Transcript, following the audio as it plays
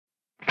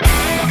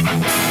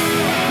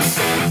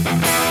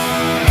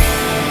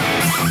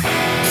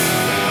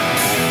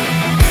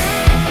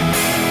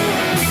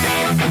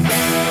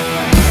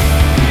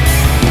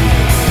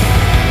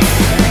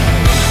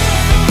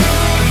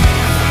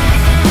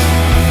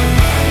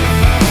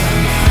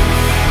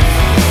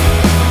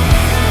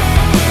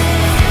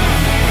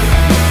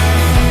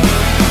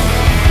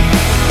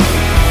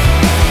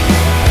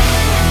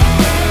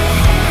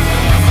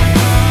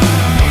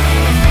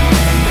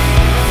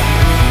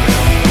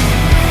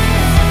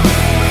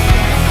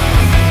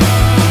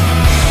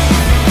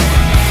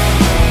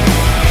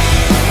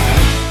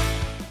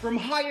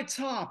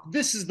Top.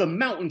 This is the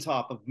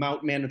mountaintop of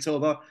Mount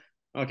Manitoba.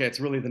 Okay, it's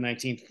really the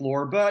 19th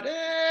floor, but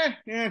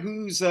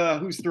who's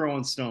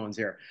throwing stones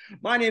here?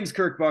 My name's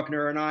Kirk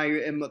Buckner, and I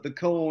am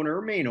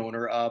the main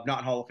owner of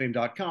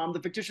NotHallOfFame.com,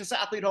 the fictitious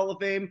Athlete Hall of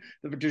Fame,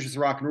 the fictitious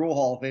Rock and Roll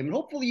Hall of Fame, and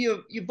hopefully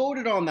you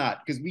voted on that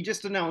because we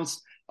just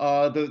announced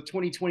the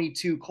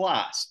 2022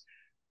 class.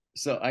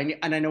 So I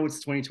know it's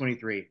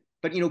 2023,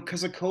 but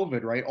because of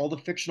COVID, right? All the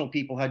fictional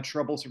people had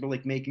trouble sort of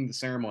like making the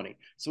ceremony,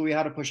 so we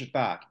had to push it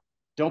back.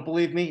 Don't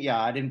believe me?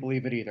 Yeah, I didn't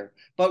believe it either.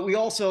 But we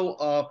also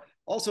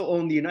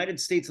own the United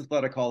States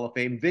Athletic Hall of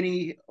Fame.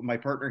 Vinny, my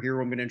partner here,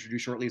 who I'm going to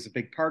introduce shortly, is a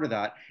big part of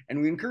that.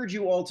 And we encourage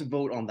you all to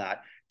vote on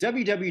that.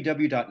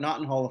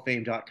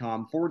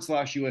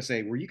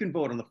 www.notinhalloffame.com/USA, where you can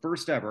vote on the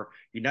first ever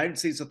United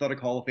States Athletic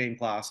Hall of Fame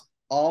class,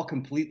 all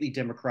completely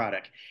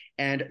democratic.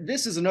 And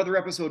this is another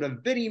episode of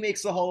Vinny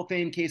Makes the Hall of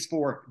Fame case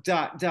for ...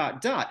 But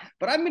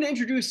I'm going to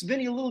introduce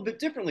Vinny a little bit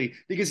differently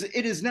because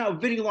it is now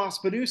Vinny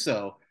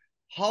Lospinuso,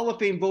 Hall of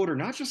Fame voter,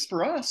 not just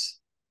for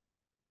us,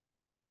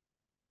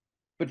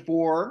 but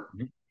for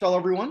tell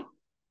everyone.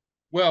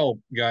 Well,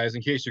 guys,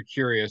 in case you're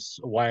curious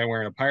why I'm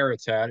wearing a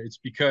Pirates hat, it's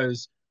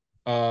because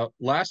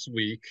last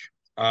week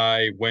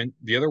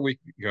the other week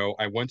ago,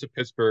 I went to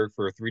Pittsburgh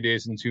for 3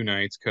 days and 2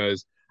 nights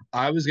because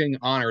I was getting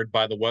honored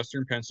by the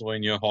Western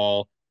Pennsylvania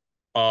Hall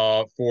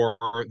for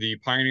the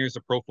pioneers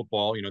of pro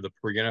football, the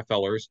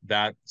pre-NFLers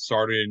that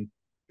started in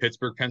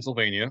Pittsburgh,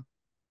 Pennsylvania.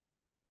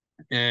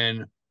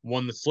 And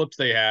one of the slips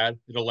they had,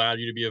 it allowed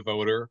you to be a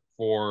voter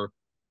for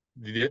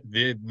the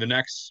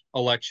next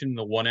election,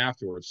 the one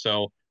afterwards.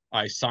 So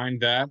I signed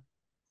that,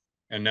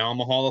 and now I'm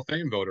a Hall of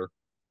Fame voter.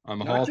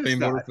 I'm a Not Hall of just Fame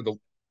that. voter for the.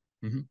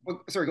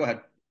 Oh, sorry, go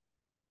ahead.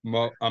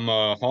 I'm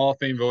a Hall of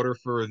Fame voter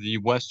for the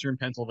Western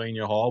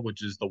Pennsylvania Hall,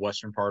 which is the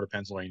western part of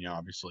Pennsylvania,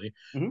 obviously,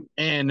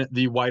 and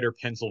the wider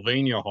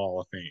Pennsylvania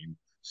Hall of Fame.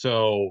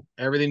 So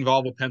everything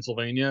involved with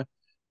Pennsylvania,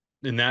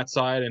 in that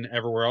side and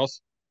everywhere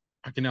else,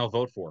 I can now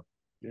vote for.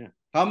 Yeah.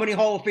 How many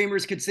Hall of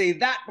Famers could say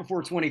that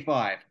before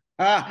 25?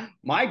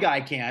 My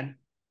guy can.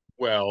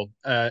 Well,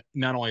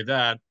 not only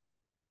that,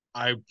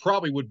 I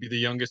probably would be the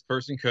youngest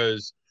person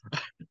because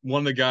one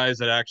of the guys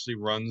that actually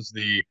runs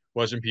the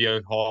Western PA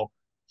Hall,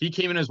 he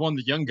came in as one of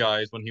the young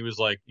guys when he was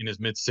like in his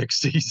mid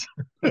 60s.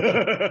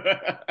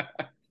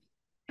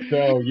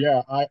 So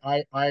yeah,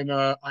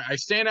 I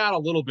stand out a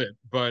little bit,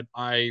 but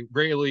I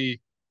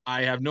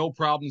have no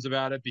problems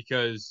about it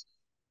because,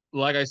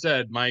 like I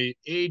said, my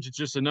age is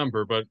just a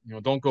number, but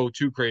don't go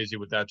too crazy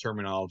with that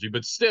terminology.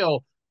 But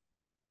still,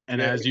 and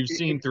yeah, as you've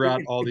seen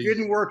throughout all these,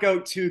 didn't work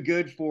out too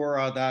good for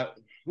that.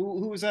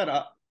 Who was that?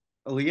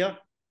 Aaliyah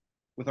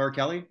with R.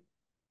 Kelly.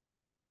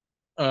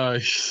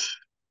 Anyway,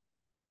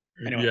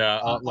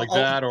 yeah, like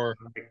that or.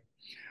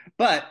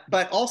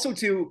 But also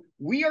too,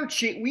 we are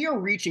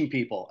reaching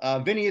people,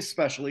 Vinny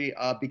especially,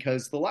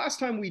 because the last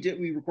time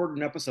we recorded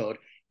an episode,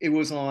 it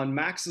was on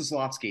Max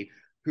Zlotski,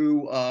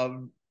 who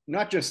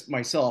not just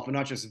myself and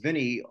not just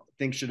Vinny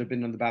thinks should have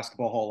been in the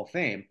Basketball Hall of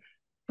Fame.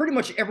 Pretty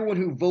much everyone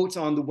who votes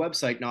on the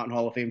website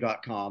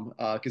notinhalloffame.com,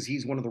 because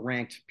he's one of the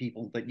ranked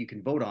people that you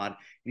can vote on.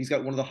 He's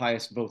got one of the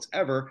highest votes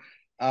ever.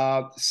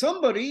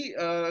 Somebody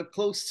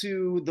close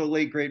to the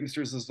late great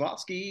Mr.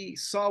 Zlotski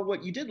saw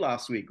what you did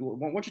last week.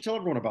 Why don't you tell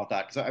everyone about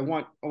that? Because I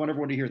want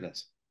everyone to hear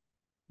this.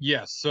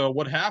 Yes. So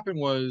what happened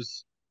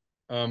was,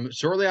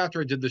 shortly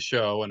after I did the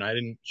show, and I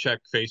didn't check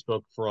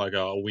Facebook for like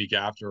a week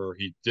after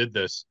he did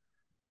this.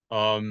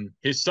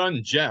 His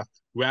son Jeff,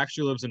 who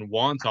actually lives in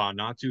Wonton,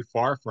 not too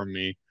far from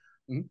me,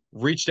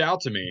 reached out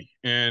to me,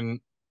 and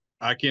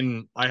I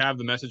have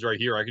the message right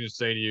here. I can just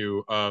say to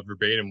you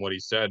verbatim what he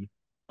said.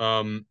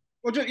 Well,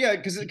 yeah,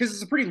 because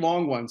it's a pretty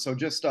long one. So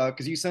just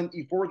because you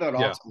forwarded that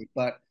off to me,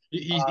 but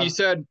he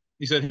said,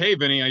 "Hey,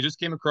 Vinny, I just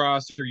came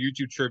across your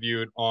YouTube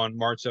tribute on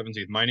March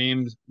 17th. My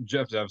name's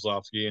Jeff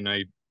Zavslovsky, and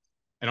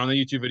on the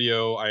YouTube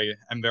video, I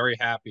am very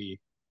happy."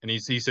 And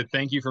he said,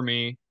 "Thank you for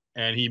me."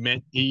 And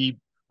he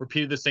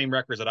repeated the same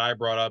records that I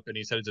brought up, and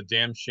he said it's a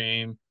damn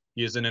shame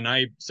he isn't. And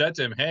I said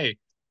to him, "Hey,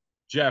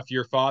 Jeff,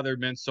 your father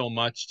meant so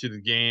much to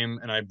the game,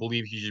 and I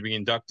believe he should be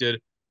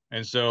inducted."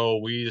 And so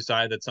we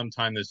decided that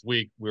sometime this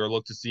week we were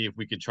look to see if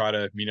we could try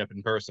to meet up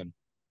in person.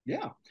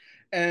 Yeah,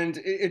 and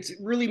it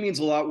really means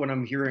a lot when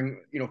I'm hearing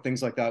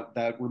things like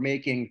that we're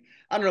making.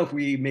 I don't know if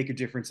we make a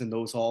difference in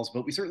those halls,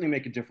 but we certainly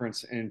make a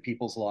difference in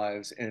people's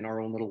lives in our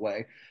own little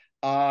way.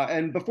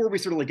 And before we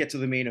sort of get to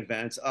the main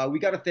event, we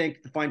got to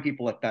thank the fine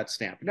people at That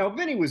Stamp. Now,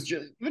 Vinny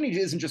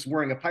isn't just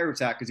wearing a Pirates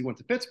hat because he went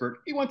to Pittsburgh.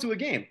 He went to a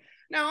game.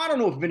 Now, I don't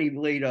know if Vinny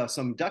laid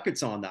some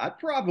ducats on that.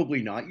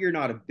 Probably not. You're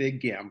not a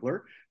big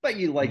gambler, but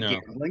you like No,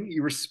 gambling.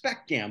 You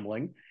respect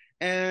gambling.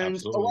 And a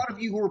absolutely. lot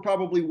of you who are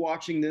probably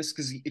watching this,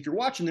 because if you're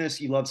watching this,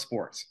 you love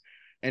sports.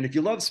 And if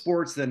you love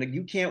sports, then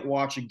you can't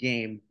watch a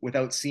game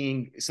without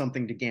seeing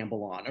something to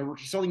gamble on or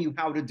telling you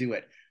how to do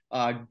it.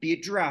 Be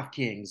it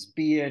DraftKings,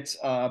 be it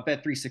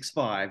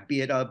Bet365,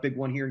 be it a big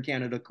one here in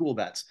Canada, Cool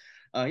Bets.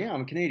 Yeah,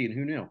 I'm a Canadian.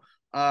 Who knew?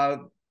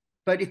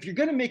 But if you're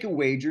going to make a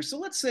wager, so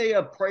let's say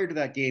prior to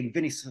that game,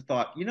 Vinny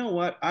thought, you know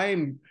what,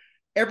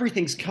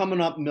 everything's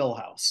coming up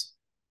Millhouse,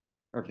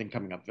 everything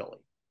coming up Philly,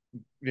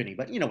 Vinny,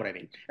 but you know what I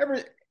mean.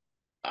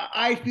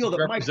 I feel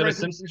that my Is that a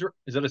presence, Simpsons?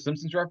 Is that a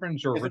Simpsons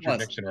reference or a if it Richard was,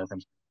 Nixon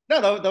reference?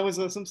 no, that was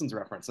a Simpsons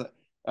reference.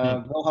 Hmm.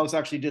 Millhouse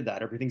actually did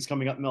that. Everything's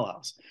coming up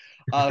Millhouse.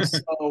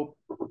 So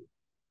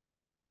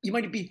you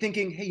might be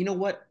thinking, hey, you know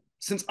what?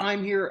 Since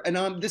I'm here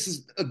and this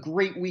is a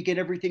great weekend,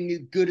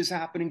 everything good is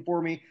happening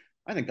for me.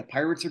 I think the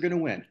Pirates are going to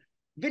win.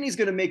 Vinny's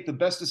going to make the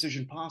best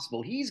decision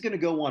possible. He's going to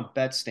go on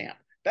BetStamp.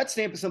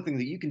 BetStamp is something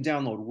that you can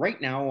download right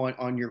now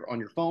on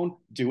your phone.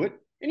 Do it,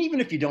 and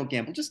even if you don't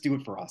gamble, just do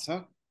it for us,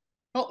 huh?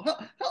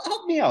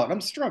 Help me out. I'm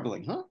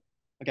struggling, huh?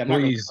 Okay, I'm not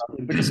really Please,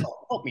 struggling, but just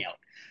help me out.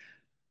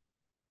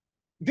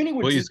 Vinny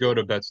would do please go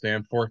to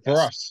Betstamp for yes.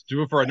 us.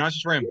 Do it for not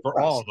just for him, for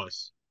all Us. of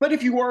us. But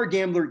if you are a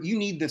gambler, you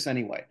need this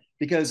anyway.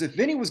 Because if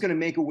Vinny was going to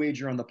make a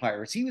wager on the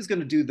Pirates, he was going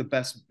to do the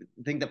best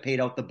thing that paid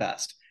out the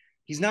best.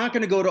 He's not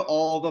going to go to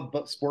all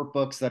the sport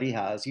books that he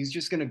has. He's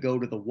just going to go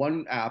to the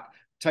one app,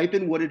 type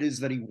in what it is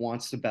that he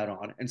wants to bet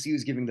on, and see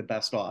who's giving the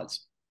best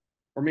odds,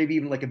 or maybe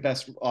even like a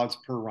best odds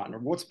per run, or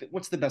what's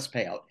the best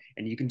payout.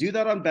 And you can do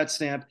that on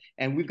BetStamp.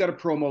 And we've got a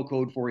promo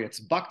code for you. It's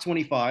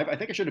 $1.25. I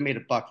think I should have made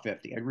it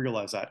 $1.50. I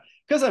realize that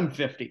because I'm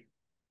 50.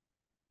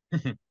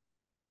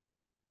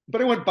 But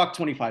I went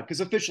 $1.25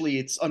 because officially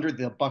it's under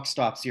the Buck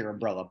Stops Here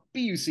umbrella.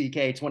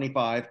 BUCK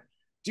 25.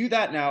 Do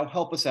that now.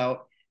 Help us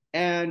out.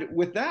 And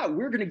with that,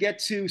 we're going to get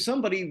to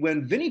somebody.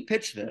 When Vinny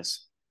pitched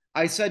this,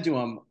 I said to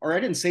him, or I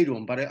didn't say to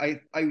him, but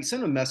I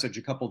sent a message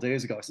a couple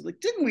days ago. I said, like,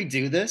 didn't we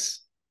do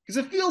this? Because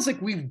it feels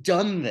like we've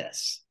done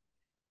this.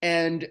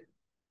 And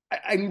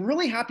I'm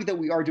really happy that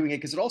we are doing it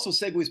because it also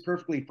segues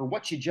perfectly for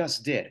what you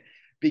just did.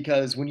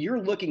 Because when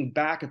you're looking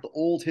back at the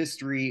old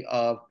history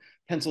of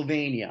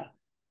Pennsylvania,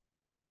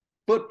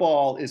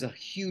 football is a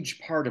huge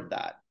part of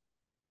that.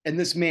 And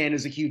this man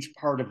is a huge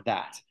part of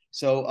that.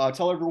 So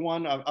tell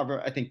everyone,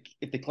 I think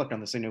if they click on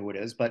this, they know who it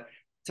is, but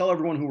tell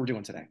everyone who we're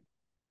doing today.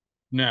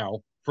 Now,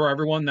 for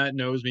everyone that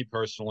knows me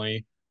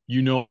personally,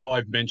 you know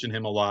I've mentioned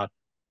him a lot.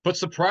 But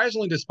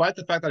surprisingly, despite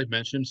the fact that I've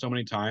mentioned him so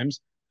many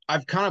times,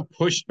 I've kind of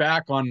pushed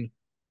back on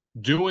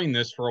doing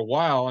this for a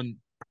while. And,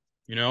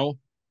 you know,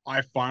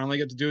 I finally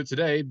get to do it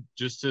today.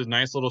 Just a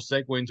nice little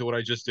segue into what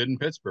I just did in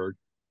Pittsburgh.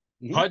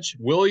 Mm-hmm. Pudge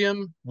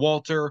William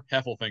Walter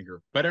Heffelfinger,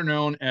 better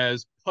known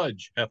as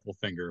Pudge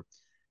Heffelfinger.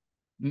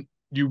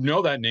 You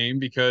know that name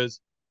because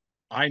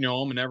I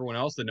know him and everyone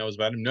else that knows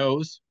about him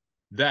knows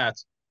that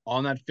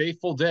on that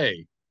fateful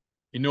day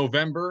in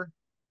November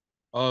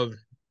of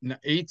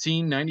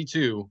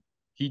 1892,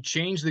 he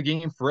changed the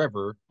game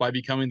forever by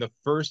becoming the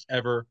first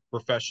ever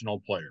professional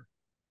player.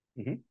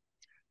 Mm-hmm.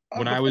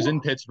 When I was in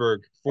Before,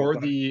 Pittsburgh oh, for go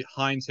ahead. the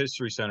Heinz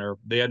History Center,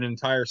 they had an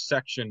entire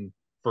section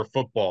for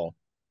football.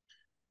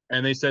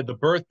 And they said the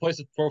birthplace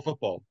of pro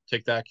football,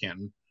 take that,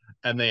 Canton.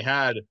 And they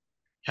had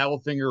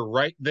Heffelfinger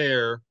right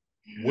there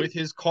with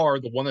his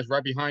card, the one that's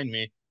right behind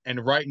me.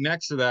 And right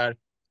next to that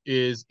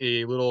is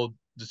a little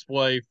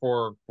display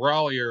for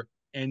Growlier,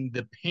 and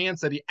the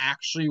pants that he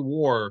actually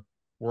wore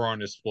were on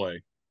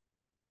display.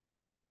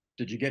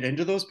 Did you get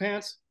into those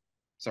pants?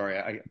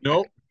 Sorry,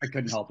 Nope. I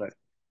couldn't help it.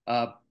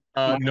 Uh,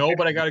 my No,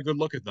 but I got a good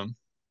look at them.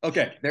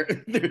 okay,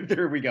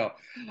 there we go.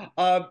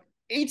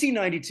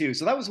 1892.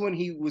 So that was when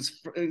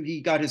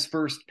he got his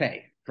first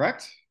pay,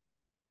 correct?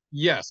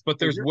 Yes, but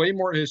there's way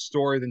more to his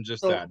story than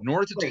just So that. In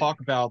order to great. talk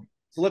about,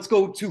 So let's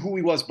go to who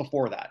he was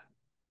before that.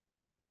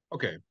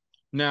 okay,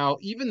 now,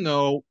 even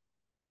though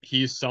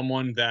he's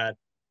someone that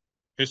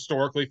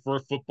historically for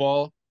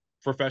football,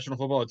 professional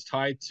football, it's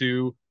tied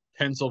to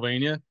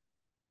Pennsylvania.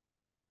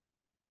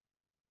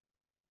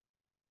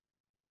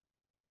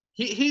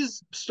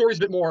 His story is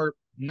a bit more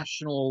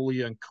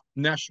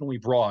nationally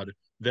broad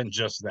than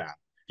just that.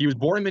 He was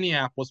born in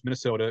Minneapolis,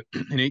 Minnesota,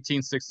 in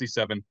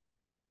 1867.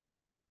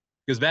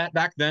 Because that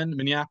back then,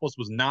 Minneapolis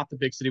was not the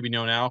big city we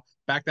know now.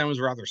 Back then, it was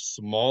a rather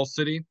small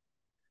city.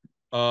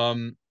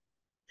 Um,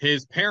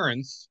 his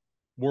parents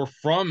were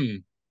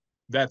from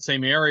that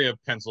same area of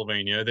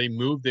Pennsylvania. They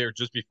moved there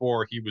just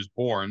before he was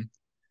born.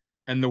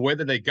 And the way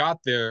that they got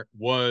there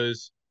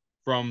was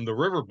from the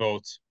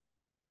riverboat.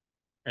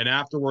 And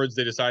afterwards,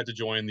 they decided to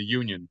join the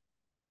Union.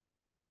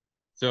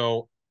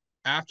 So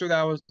after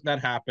that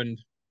happened,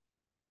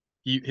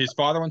 his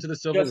father went to the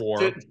Civil Just,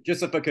 War.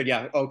 just if I could,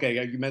 yeah. Okay,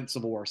 yeah, you meant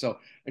Civil War. So,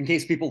 in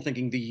case people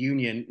thinking the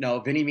Union, no,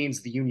 Vinny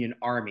means the Union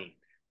Army,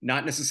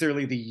 not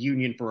necessarily the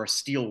Union for a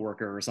steel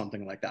worker or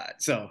something like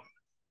that. So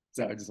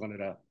I just wanted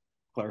to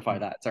clarify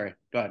that. Sorry,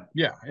 go ahead.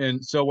 Yeah,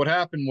 and so what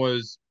happened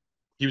was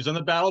he was on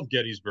the Battle of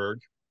Gettysburg,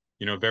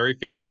 very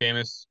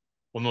famous.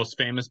 one of the most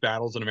famous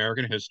battles in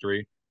American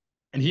history,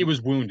 and he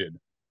was wounded.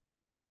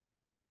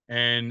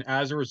 And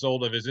as a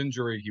result of his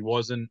injury, he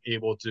wasn't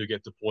able to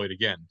get deployed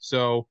again.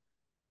 So,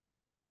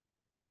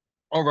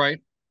 all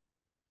right,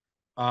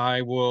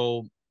 I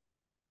will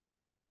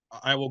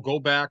I will go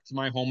back to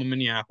my home in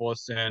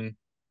Minneapolis and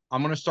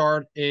I'm going to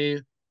start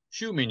a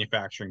shoe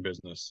manufacturing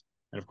business.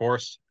 And of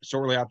course,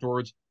 shortly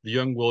afterwards, the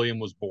young William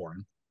was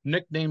born,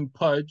 nicknamed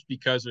Pudge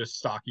because of his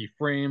stocky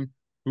frame,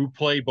 who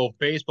played both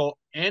baseball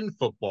and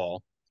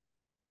football.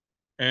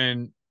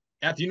 And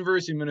at the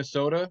University of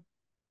Minnesota,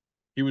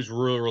 he was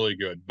really, really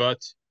good.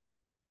 But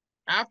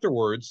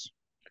afterwards,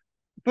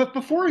 But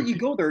before you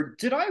go there,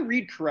 did I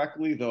read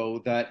correctly though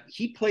that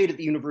he played at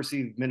the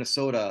University of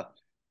Minnesota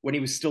when he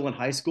was still in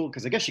high school?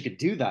 Because I guess you could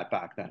do that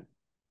back then.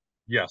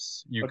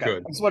 yes, you Okay, I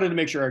could. just wanted to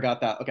make sure I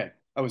got that. Okay,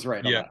 I was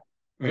right on Yeah, that.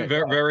 Okay,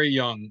 very, very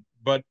young.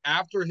 But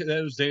after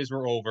those days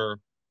were over,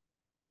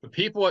 the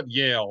people at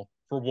Yale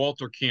for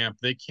Walter Camp,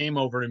 they came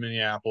over to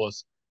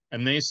Minneapolis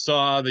and they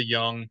saw the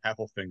young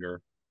Heffelfinger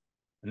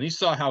and they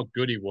saw how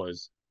good he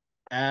was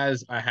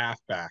as a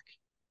halfback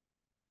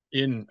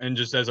in and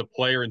just as a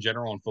player in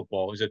general in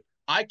football. He said,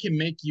 I can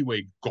make you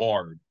a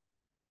guard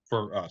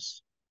for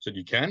us. I said,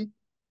 you can?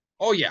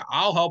 Oh yeah,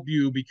 I'll help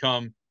you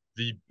become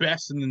the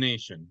best in the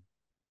nation.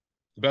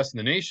 The best in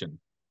the nation.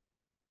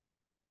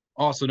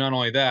 Also, not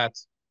only that,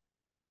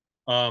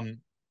 um,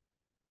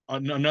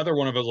 another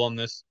one of his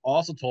alumnus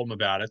also told him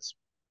about it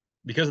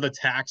because of the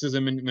taxes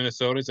in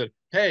Minnesota. He said,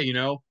 hey,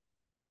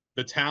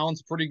 the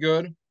town's pretty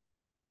good.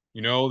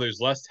 There's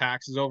less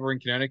taxes over in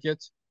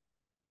Connecticut.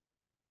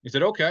 He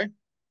said, okay.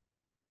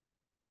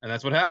 And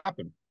that's what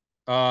happened.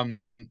 Um,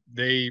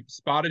 they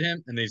spotted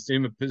him and they gave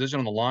him a position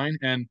on the line,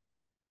 and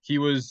he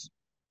was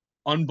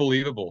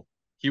unbelievable.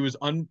 He was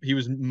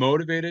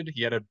motivated.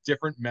 He had a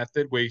different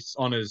method based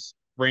on his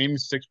frame,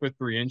 6 foot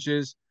 3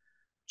 inches,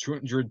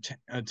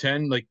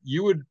 210. Like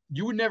you would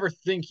never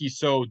think he's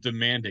so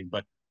demanding,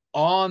 but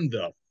on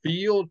the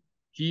field,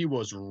 he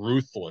was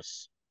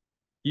ruthless.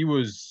 He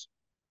was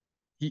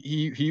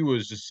he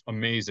was just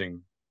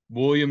amazing.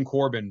 William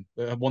Corbin,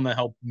 the one that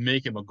helped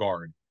make him a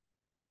guard.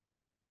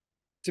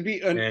 to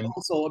be and And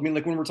also, I mean,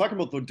 like when we're talking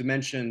about the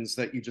dimensions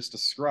that you just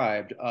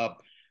described,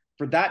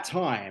 for that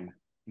time,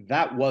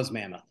 that was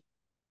mammoth.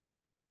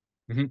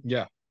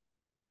 yeah,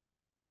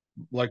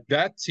 like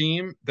that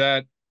team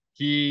that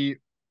he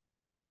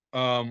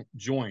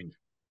joined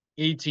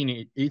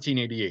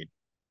 1888.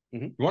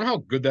 Mm-hmm. You want to know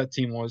how good that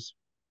team was?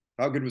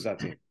 How good was that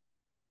team?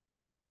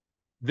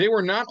 They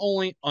were not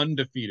only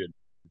undefeated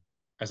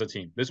as a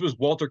team. This was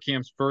Walter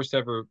Camp's first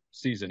ever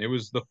season. It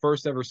was the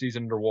first ever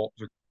season under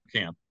Walter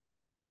Camp.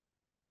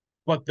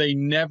 But they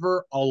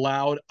never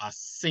allowed a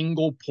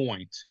single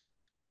point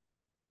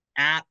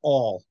at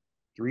all.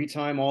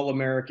 Three-time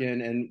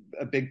All-American, and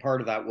a big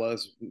part of that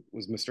was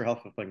Mr.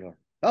 Heffelfinger.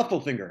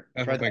 Heffelfinger.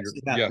 Try that. Heffelfinger,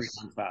 Say that three yes.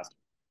 times fast.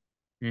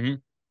 Mm-hmm.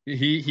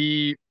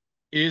 He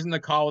is in the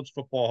College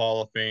Football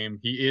Hall of Fame.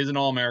 He is an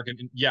All American.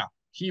 And yeah,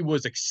 he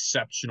was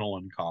exceptional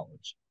in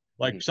college.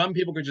 Mm-hmm. Like some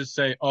people could just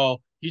say, "Oh,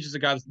 he's just a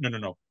guy." No, no,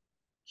 no.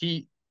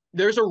 He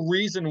There's a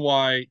reason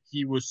why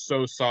he was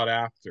so sought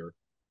after.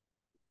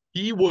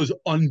 He was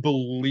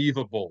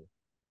unbelievable,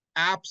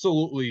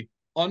 absolutely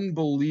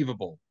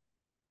unbelievable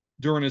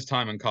during his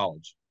time in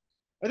college.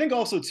 I think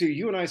also too,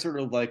 you and I sort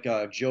of like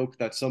joke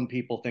that some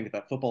people think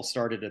that football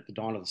started at the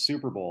dawn of the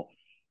Super Bowl.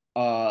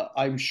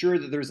 I'm sure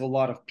that there's a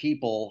lot of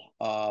people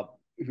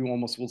who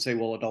almost will say,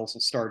 well, it also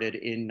started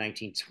in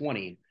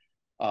 1920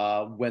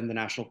 when the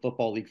National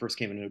Football League first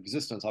came into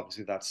existence.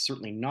 Obviously, that's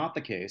certainly not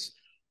the case.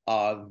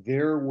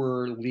 There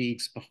were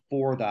leagues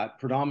before that,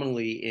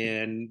 predominantly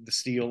in the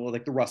steel,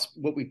 like the Rust,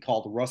 what we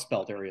call the Rust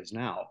Belt areas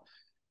now,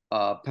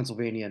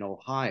 Pennsylvania and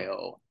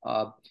Ohio.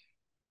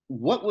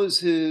 What was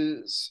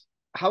his?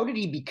 How did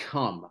he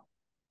become?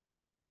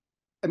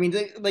 I mean,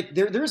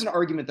 there's an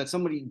argument that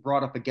somebody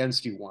brought up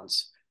against you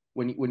once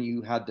when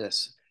you had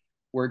this,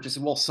 where it just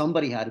well,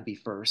 somebody had to be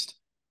first.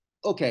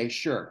 Okay,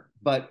 sure,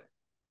 but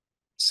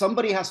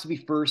somebody has to be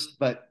first.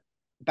 But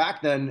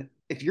back then,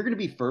 if you're going to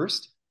be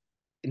first,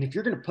 and if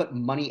you're going to put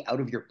money out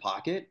of your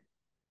pocket,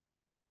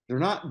 they're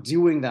not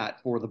doing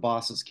that for the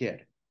boss's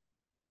kid.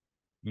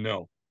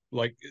 No,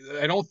 like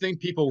I don't think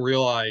people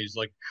realize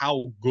like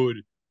how good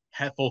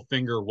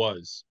Heffelfinger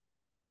was.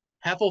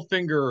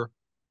 Heffelfinger,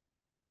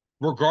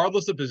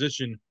 regardless of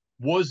position,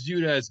 was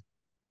viewed as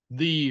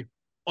the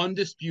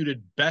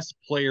undisputed best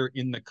player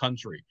in the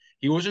country.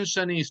 He wasn't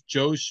Chinese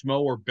Joe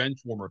Schmo or bench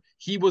warmer.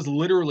 He was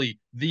literally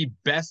the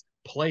best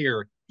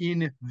player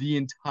in the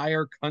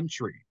entire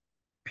country.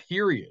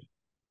 Period.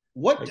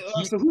 What? Like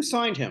he, So who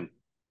signed him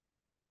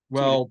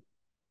to it? well,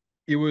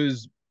 it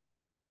was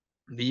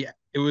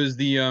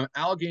the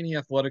Allegheny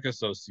Athletic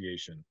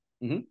Association.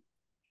 Mm-hmm.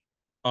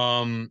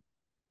 Um,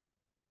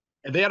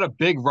 and they had a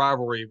big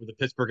rivalry with the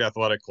Pittsburgh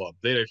Athletic Club.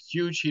 They had a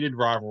huge heated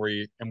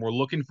rivalry and were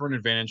looking for an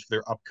advantage for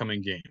their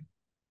upcoming game.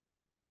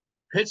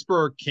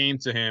 Pittsburgh came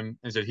to him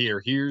and said,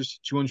 here's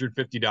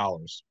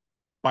 $250.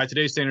 By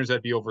today's standards,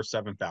 that'd be over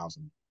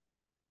 7,000.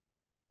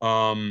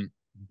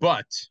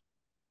 But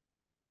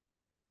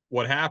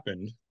what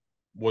happened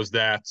was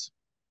that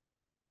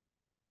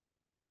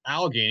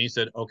Allegheny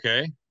said,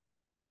 "Okay,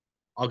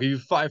 I'll give you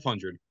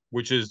 500,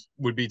 which is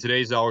would be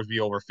today's dollars be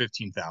over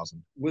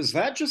 15,000." Was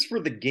that just for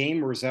the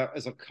game, or is that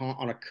as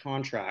on a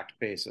contract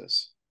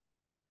basis?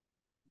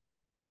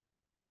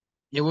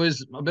 It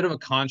was a bit of a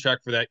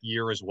contract for that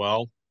year as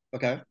well.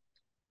 Okay.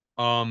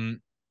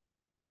 Um,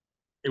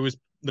 it was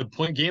the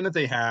point game that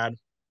they had.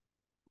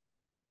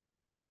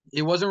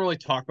 It wasn't really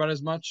talked about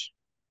as much,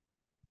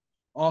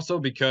 also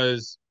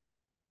because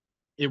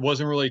it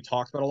wasn't really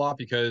talked about a lot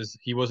because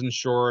he wasn't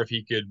sure if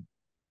he could.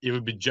 It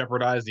would be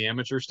jeopardize the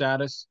amateur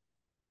status.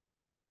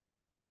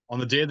 On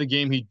the day of the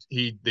game,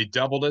 he they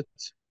doubled it,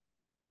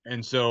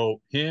 and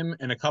so him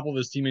and a couple of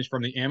his teammates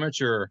from the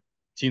amateur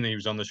team that he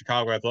was on, the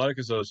Chicago Athletic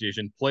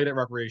Association, played at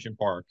Recreation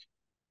Park.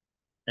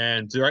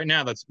 And right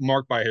now, that's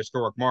marked by a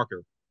historic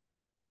marker.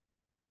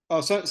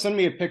 Oh, so send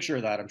me a picture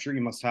of that. I'm sure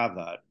you must have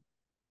that.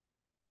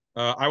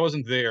 I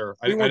wasn't there.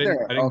 We weren't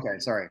there. Okay,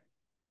 sorry.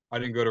 I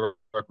didn't go to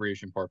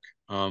Recreation Park.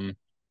 Well,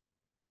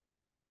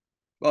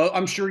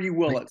 I'm sure you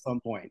will at some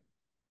point.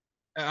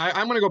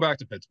 I'm going to go back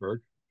to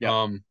Pittsburgh.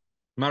 Yeah.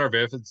 Matter of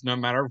if, it's not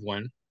a matter of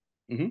when.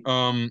 Hmm.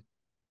 Um,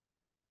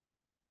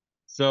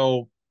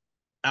 so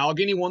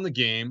Allegheny won the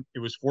game. It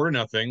was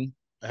 4-0.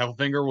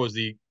 Heffelfinger was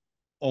the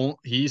only,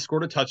 he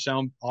scored a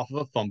touchdown off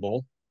of a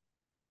fumble.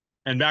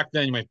 And back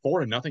then, you might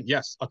 4-0.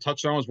 Yes, a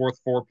touchdown was worth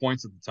 4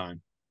 points at the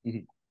time.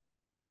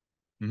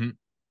 Hmm. Hmm.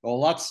 Well,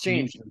 lots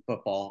changed in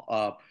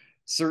football.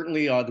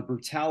 Certainly, the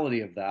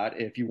brutality of that.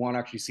 If you want to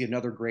actually see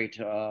another great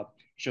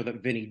show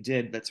that Vinny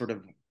did, that sort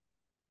of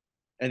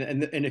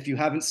and if you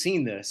haven't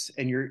seen this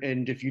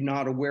and if you're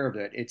not aware of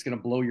it, it's going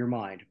to blow your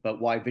mind.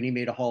 But why Vinny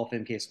made a Hall of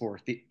Fame case for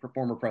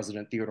former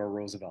President Theodore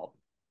Roosevelt,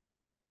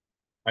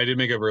 I did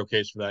make a real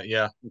case for that.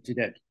 Yeah, which he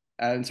did,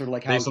 and sort of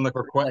like how based on the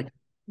request. like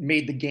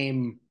made the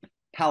game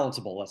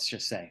palatable. Let's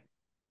just say,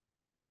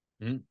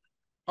 Mhm.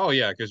 Oh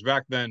yeah, because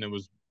back then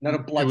not a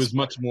it blood was sport.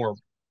 much more.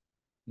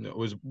 It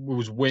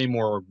was way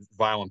more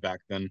violent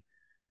back then.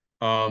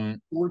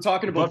 We're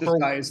talking about But this for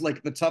guy is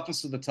like the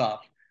toughest of the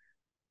tough.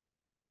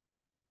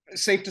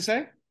 Safe to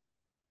say.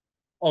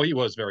 Oh, he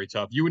was very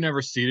tough. You would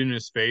never see it in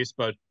his face,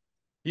 but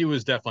he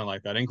was definitely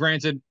like that. And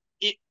granted,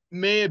 it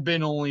may have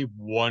been only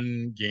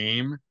one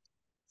game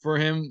for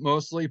him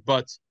mostly,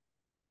 but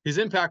his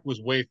impact was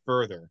way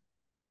further.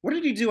 What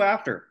did he do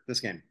after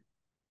this game?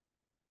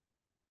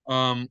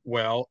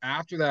 Well,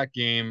 after that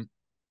game,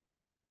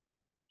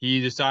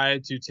 he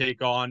decided to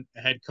take on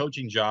a head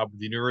coaching job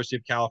with the University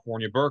of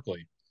California,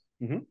 Berkeley.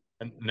 Hmm.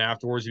 And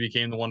afterwards, he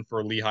became the one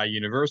for Lehigh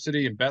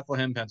University in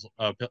Bethlehem,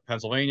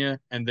 Pennsylvania,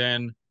 and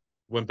then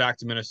went back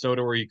to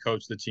Minnesota where he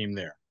coached the team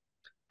there.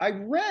 I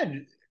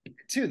read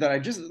too that I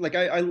just like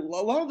I a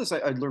lot of this I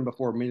learned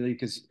before mainly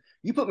because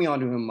you put me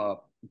onto him.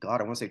 God,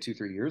 I want to say 2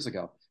 3 years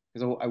ago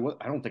because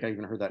I don't think I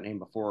even heard that name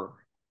before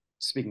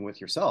speaking with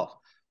yourself.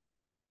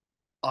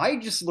 I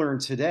just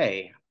learned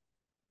today,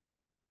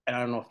 and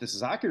I don't know if this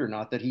is accurate or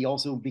not, that he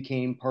also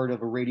became part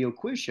of a radio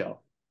quiz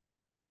show.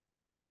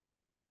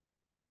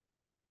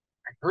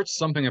 I heard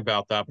something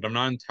about that, but I'm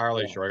not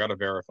entirely Yeah. sure. I got to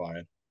verify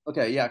it.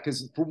 Okay, yeah,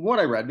 because from what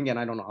I read, and again,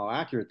 I don't know how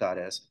accurate that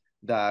is,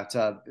 that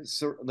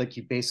like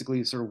he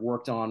basically sort of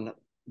worked on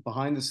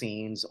behind the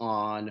scenes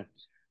on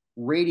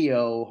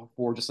radio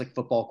for just like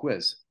football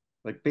quiz.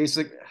 Like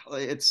basic,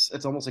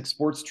 it's almost like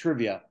sports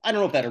trivia. I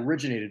don't know if that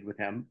originated with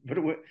him, but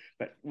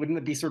but wouldn't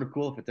it be sort of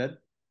cool if it did?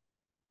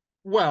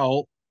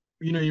 Well,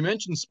 you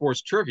mentioned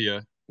sports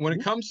trivia. When it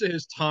Mhm. comes to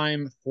his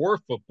time for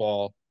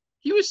football,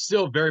 he was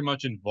still very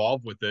much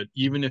involved with it,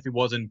 even if he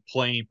wasn't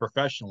playing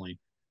professionally,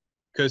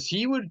 because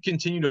he would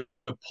continue to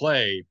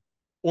play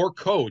or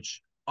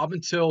coach up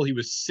until he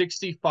was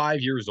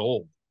 65 years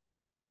old.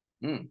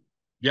 Mm.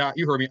 Yeah,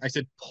 you heard me. I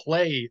said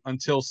play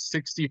until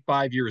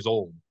 65 years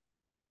old.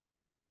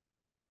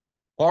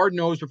 Hard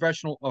nosed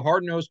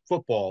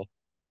football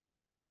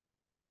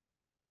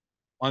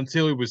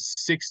until he was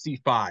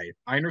 65.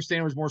 I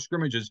understand it was more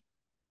scrimmages,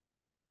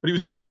 but he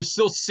was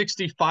still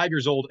 65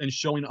 years old and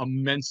showing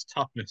immense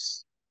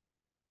toughness.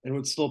 And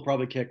would still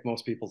probably kick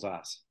most people's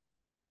ass.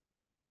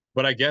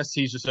 But I guess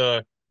he's just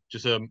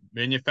a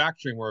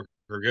manufacturing worker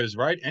because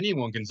right,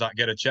 anyone can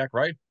get a check,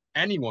 right?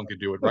 Anyone could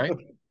do it, right?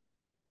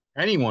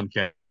 Anyone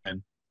can.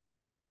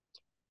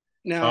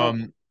 Now,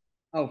 Um,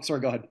 oh,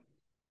 sorry, go ahead.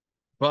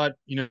 but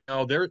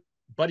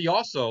but he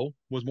also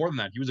was more than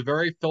that. He was a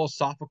very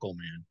philosophical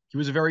man. He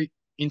was a very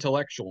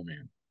intellectual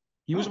man.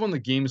 He was Oh, one of the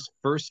game's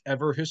first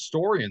ever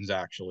historians,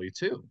 actually,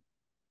 too.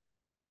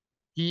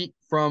 He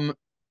from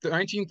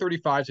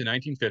 1935 to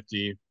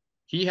 1950,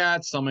 he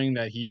had something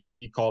that he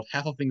called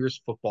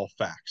Heffelfinger's Football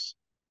Facts.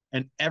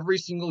 And every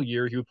single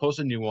year he would post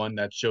a new one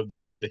that showed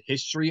the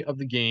history of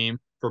the game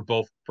for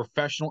both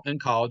professional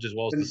and college, as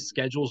well as the and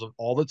schedules of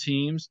all the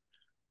teams,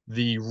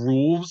 the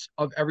rules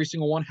of every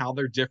single one, how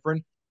they're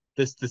different,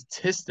 the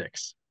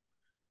statistics.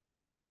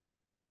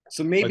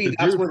 so Like maybe the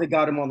that's dude, where they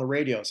got him on the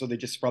radio. So they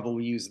just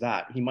probably used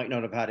that. He might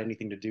not have had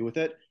anything to do with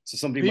it. So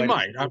somebody he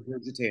might have might. been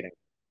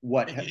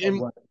regurgitating In,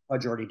 what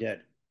Pudge already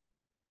did.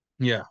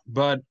 yeah,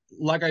 but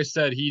like I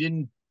said, he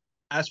didn't.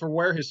 As for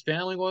where his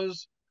family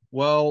was,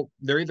 well,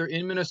 they're either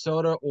in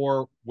Minnesota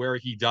or where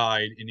he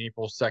died in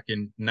April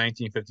 2nd,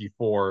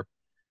 1954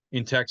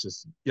 in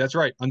Texas. That's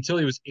right. Until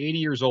he was 80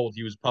 years old,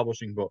 he was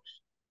publishing books.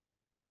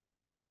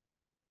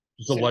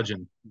 Just a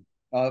legend.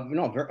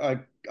 No,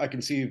 I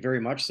can see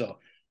very much so.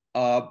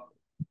 Uh,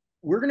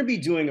 we're going to be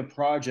doing a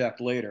project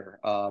later.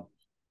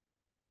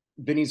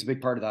 Vinny's a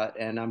big part of that,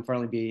 and I'm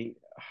finally being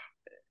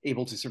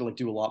able to sort of like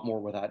do a lot more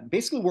with that.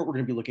 Basically, what we're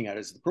going to be looking at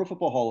is the Pro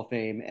Football Hall of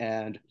Fame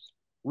and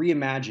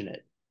reimagine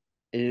it.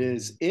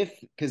 Is if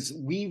because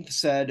we've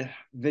said,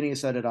 Vinny has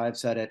said it, I've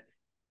said it,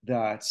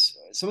 that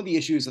some of the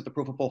issues that the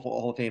Pro Football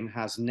Hall of Fame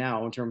has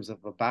now in terms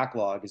of a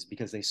backlog is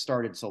because they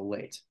started so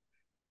late.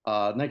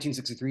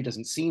 1963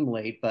 doesn't seem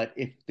late, but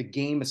if the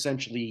game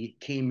essentially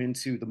came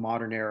into the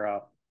modern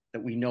era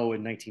that we know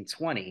in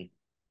 1920,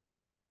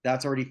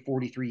 that's already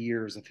 43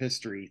 years of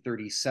history,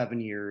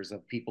 37 years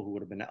of people who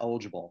would have been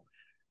eligible.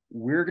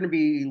 We're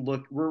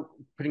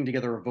putting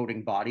together a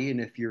voting body, and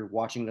if you're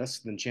watching this,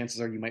 then chances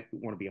are you might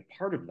want to be a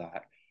part of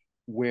that,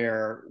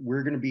 where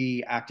we're going to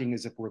be acting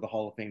as if we're the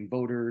Hall of Fame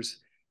voters,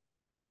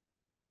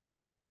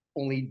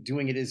 only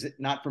doing it is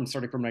not from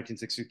starting from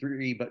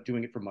 1963, but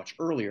doing it from much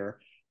earlier.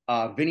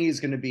 Vinny is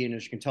going to be, and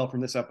as you can tell from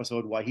this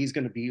episode, why he's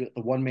going to be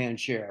the one-man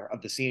chair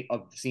of the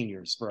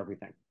seniors for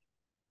everything.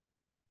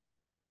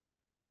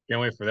 Can't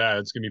wait for that.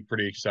 It's gonna be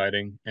pretty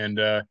exciting. And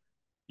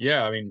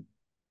yeah, I mean,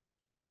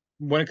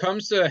 when it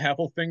comes to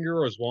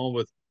Heffelfinger as well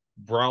with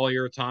Brawley,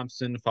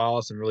 Thompson,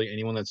 Follis, and really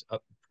anyone that's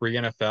pre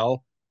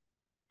NFL,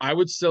 I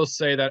would still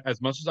say that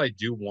as much as I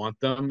do want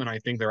them, and I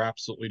think they're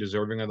absolutely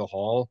deserving of the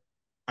Hall,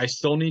 I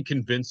still need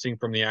convincing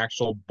from the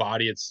actual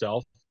body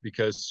itself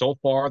because so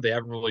far they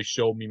haven't really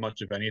showed me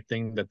much of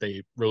anything that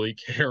they really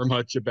care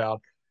much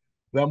about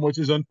them, which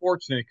is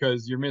unfortunate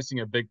because you're missing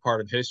a big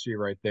part of history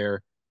right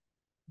there.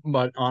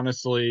 But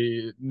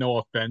honestly, no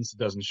offense, it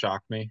doesn't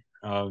shock me.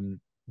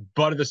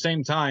 But at the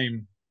same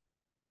time,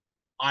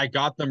 I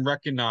got them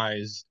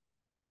recognized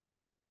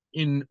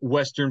in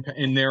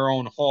their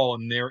own hall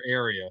in their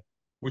area,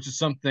 which is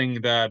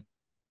something that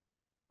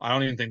I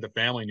don't even think the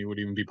family knew would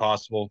even be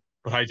possible.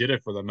 But I did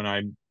it for them,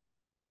 and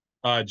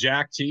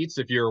Jack Teets,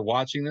 if you're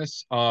watching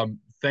this,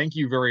 thank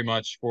you very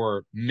much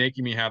for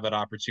making me have that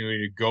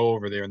opportunity to go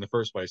over there in the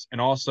first place. And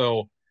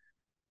also,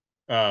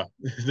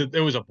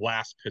 it was a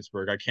blast,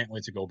 Pittsburgh. I can't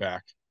wait to go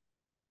back.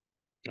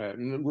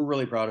 We're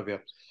really proud of you.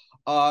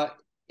 Uh,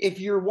 if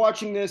you're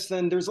watching this,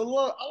 then there's a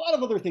lot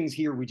of other things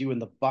here we do in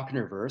the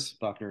Bucknerverse.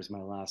 Buckner is my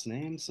last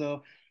name,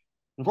 so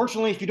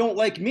unfortunately, if you don't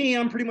like me,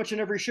 I'm pretty much in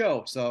every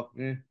show. So,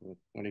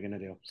 what are you gonna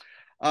do?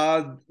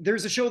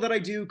 There's a show that I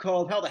do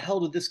called "How the Hell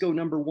Did This Go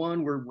Number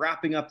One?" We're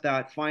wrapping up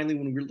that finally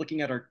when we're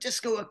looking at our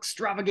disco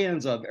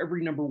extravaganza of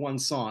every number one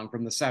song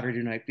from the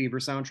Saturday Night Fever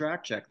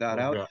soundtrack. Check that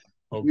Oh out. god.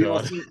 Oh We god.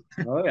 also,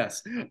 oh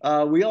yes,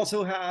 we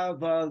also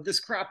have This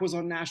Crap Was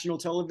on national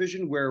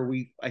television, where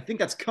I think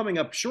that's coming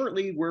up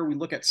shortly, where we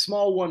look at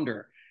Small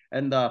Wonder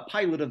and the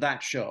pilot of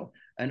that show,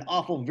 an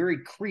awful, very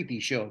creepy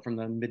show from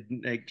the mid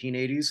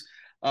 1980s.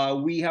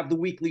 We have the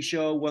weekly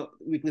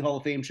Hall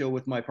of Fame show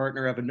with my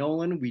partner Evan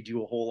Nolan. We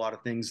do a whole lot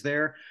of things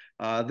there.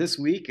 This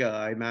week,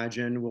 I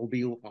imagine well,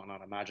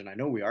 not imagine, I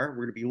know we are.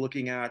 We're going to be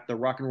looking at the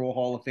Rock and Roll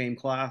Hall of Fame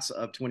class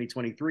of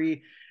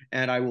 2023,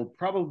 and I will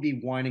probably be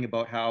whining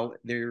about how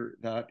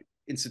that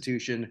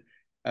institution,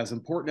 as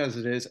important as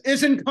it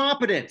is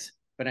incompetent.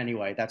 But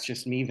anyway, that's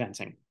just me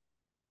venting.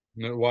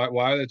 No, why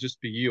would that just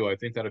be you? I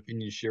think that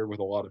opinion is shared with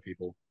a lot of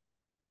people.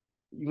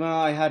 Well,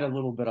 I had a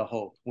little bit of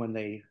hope when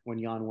Jan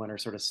Wenner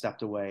sort of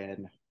stepped away,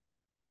 and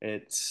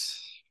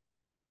it's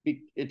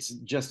it's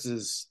just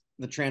as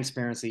the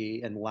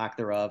transparency and lack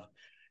thereof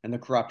and the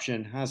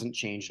corruption hasn't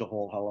changed a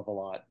whole hell of a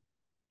lot.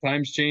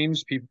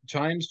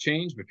 Times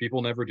change, but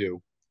people never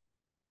do.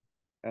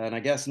 And I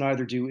guess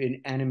neither do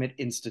inanimate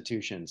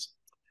institutions.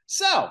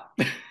 So,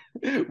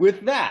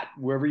 with that,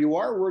 wherever you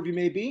are, wherever you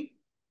may be,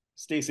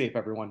 stay safe,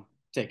 everyone.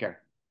 Take care.